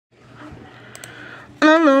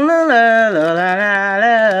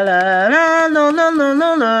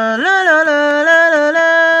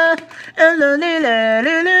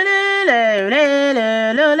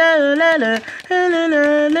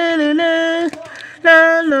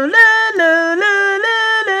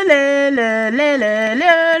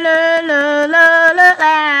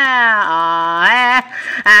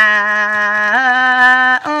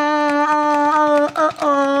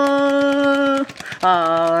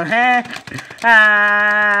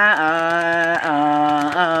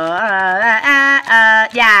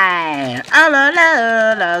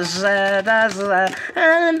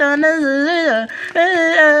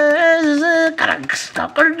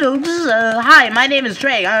Hi, my name is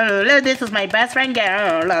Drake. This is my best friend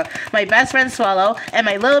Gary, my best friend Swallow, and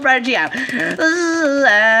my little brother Gia.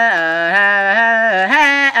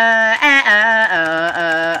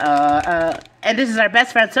 And this is our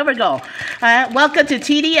best friend Silver Gold. Welcome to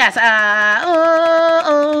TDS.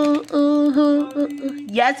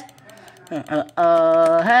 Yes.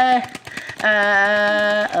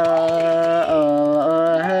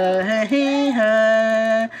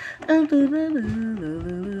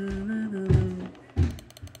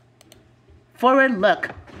 Forward look.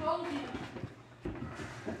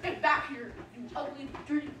 Get back here, you ugly,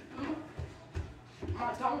 dirty poo. I'm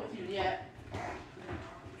not done with you yet.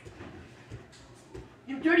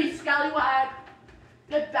 You dirty scallywag.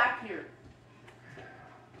 Get back here.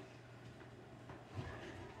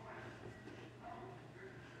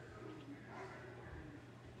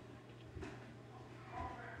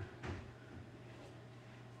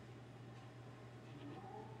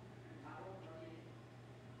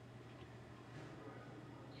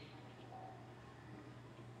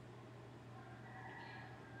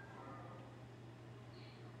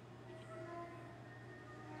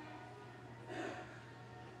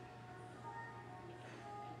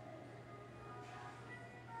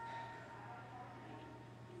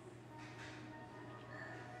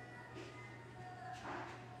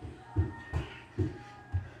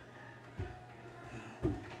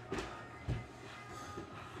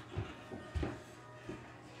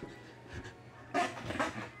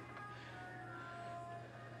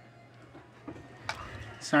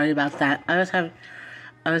 Sorry about that. I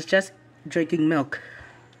was just drinking milk.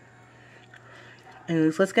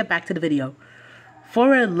 Anyways, let's get back to the video.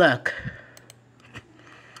 Forward look.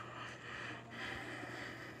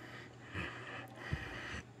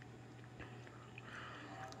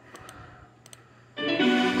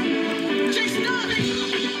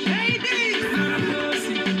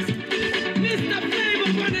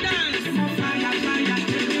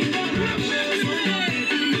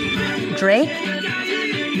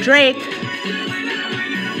 Drake.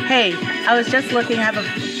 Hey, I was just looking at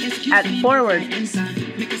forward.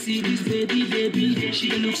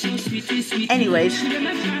 Anyways,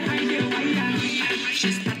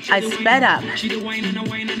 I sped up.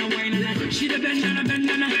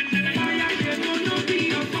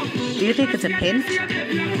 Do you think it's a pin?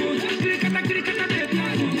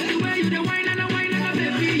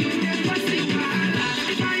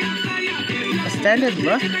 A standard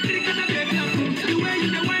look?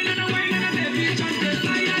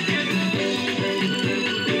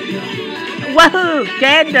 Wahoo!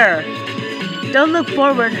 Gander! Don't look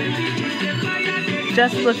forward.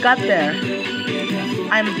 Just look up there.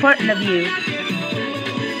 I'm important of you.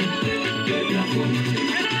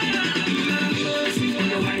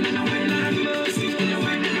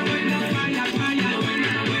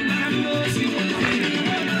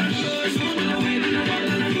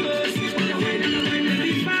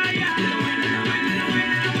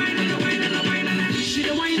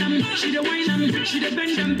 She da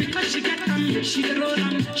bend them because she get them. She da roll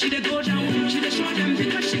them. She da go down. She da show them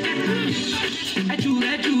because she